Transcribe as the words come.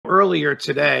Earlier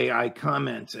today, I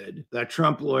commented that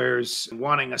Trump lawyers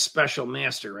wanting a special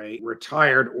master, a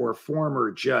retired or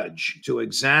former judge, to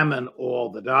examine all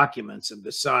the documents and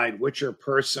decide which are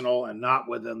personal and not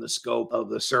within the scope of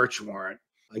the search warrant.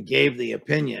 I gave the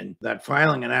opinion that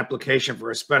filing an application for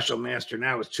a special master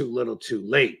now is too little too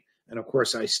late. And of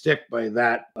course, I stick by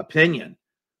that opinion.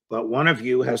 But one of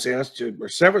you has asked, or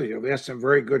several of you have asked some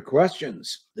very good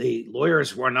questions. The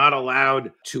lawyers were not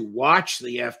allowed to watch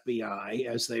the FBI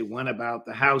as they went about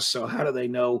the house. So how do they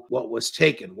know what was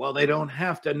taken? Well, they don't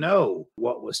have to know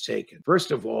what was taken.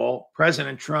 First of all,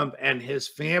 President Trump and his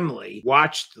family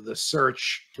watched the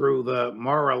search through the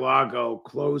Mar-a-Lago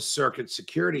closed circuit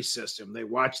security system. They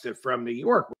watched it from New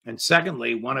York. And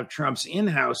secondly, one of Trump's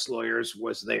in-house lawyers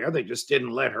was there. They just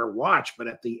didn't let her watch. But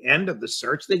at the end of the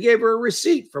search, they gave her a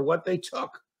receipt for what they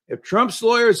took. If Trump's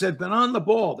lawyers had been on the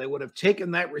ball, they would have taken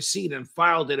that receipt and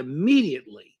filed it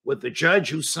immediately with the judge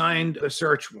who signed the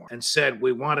search warrant and said,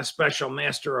 we want a special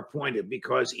master appointed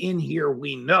because in here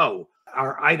we know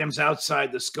our items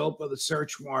outside the scope of the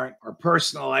search warrant, our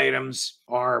personal items,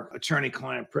 our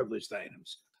attorney-client privileged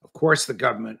items. Of course, the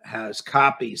government has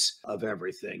copies of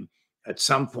everything. At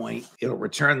some point, it'll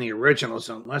return the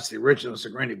originals unless the originals are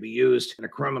going to be used in a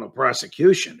criminal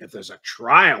prosecution. If there's a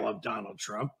trial of Donald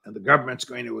Trump and the government's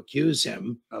going to accuse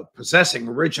him of possessing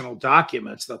original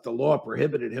documents that the law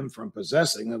prohibited him from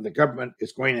possessing, then the government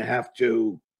is going to have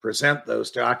to present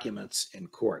those documents in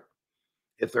court.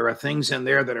 If there are things in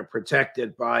there that are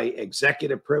protected by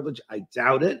executive privilege, I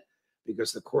doubt it,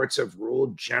 because the courts have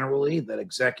ruled generally that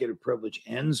executive privilege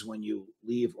ends when you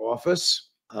leave office.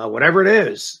 Whatever it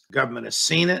is, the government has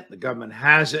seen it, the government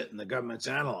has it, and the government's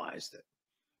analyzed it.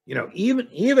 You know, even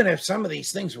if some of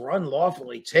these things were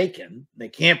unlawfully taken, they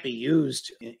can't be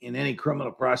used in any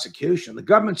criminal prosecution. The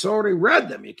government's already read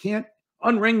them. You can't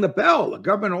unring the bell. The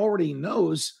government already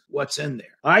knows what's in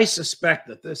there. I suspect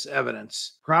that this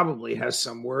evidence probably has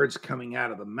some words coming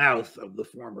out of the mouth of the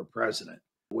former president,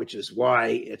 which is why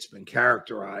it's been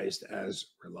characterized as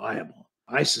reliable.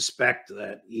 I suspect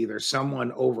that either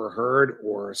someone overheard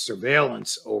or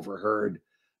surveillance overheard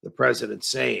the president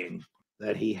saying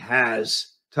that he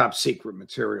has top secret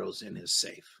materials in his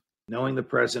safe. Knowing the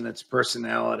president's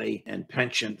personality and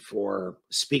penchant for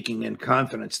speaking in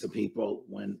confidence to people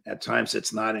when at times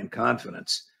it's not in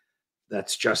confidence,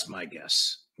 that's just my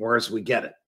guess. Or as we get it.